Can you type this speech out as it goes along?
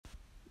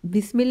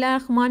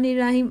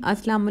Bismillahirrahmanirrahim.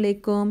 Aslam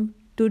Alaikum.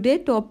 Today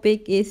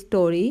topic is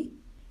story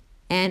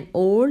An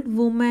Old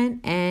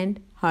Woman and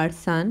Her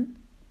Son.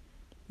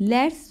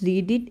 Let's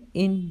read it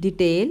in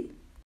detail.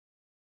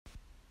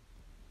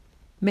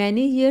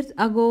 Many years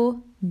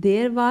ago,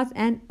 there was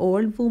an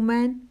old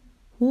woman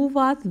who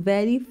was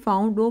very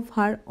fond of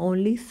her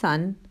only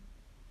son.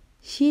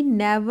 She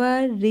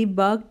never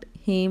rebuked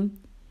him,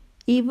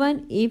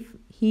 even if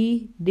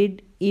he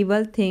did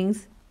evil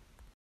things.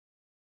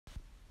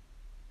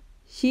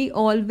 She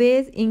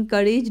always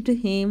encouraged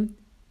him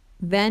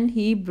when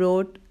he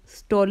brought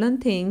stolen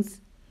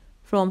things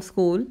from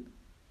school.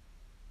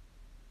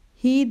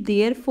 He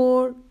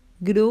therefore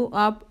grew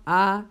up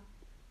a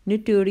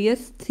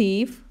notorious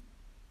thief.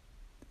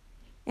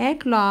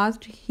 At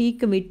last, he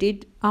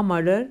committed a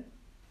murder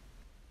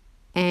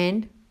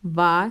and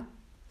was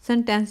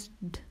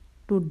sentenced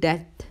to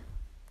death.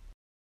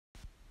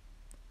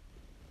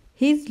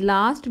 His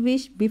last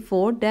wish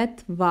before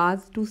death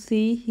was to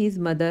see his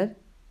mother.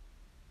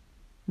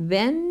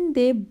 When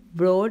they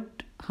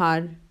brought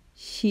her,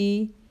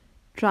 she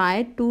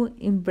tried to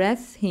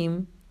embrace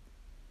him.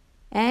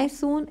 As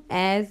soon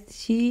as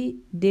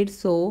she did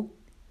so,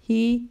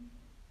 he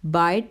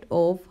bit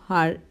off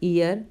her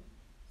ear,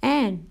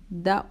 and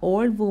the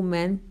old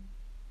woman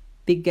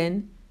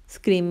began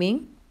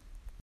screaming.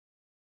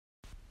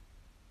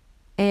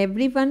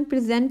 Everyone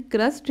present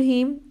cursed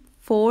him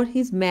for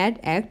his mad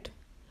act,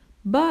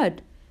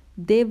 but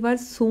they were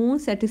soon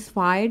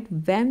satisfied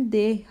when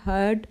they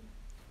heard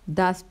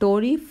the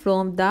story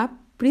from the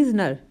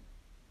prisoner.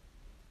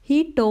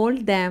 He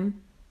told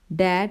them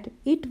that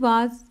it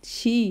was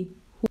she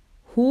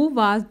who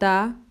was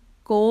the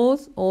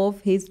cause of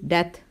his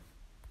death.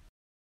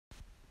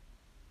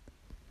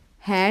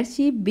 Had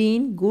she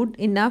been good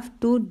enough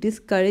to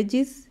discourage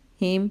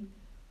him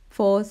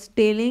for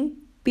stealing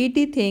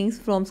petty things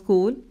from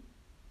school,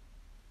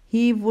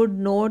 he would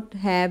not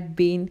have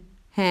been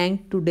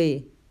hanged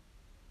today.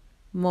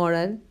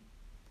 Moral: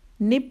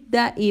 nip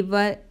the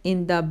evil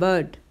in the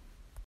bud.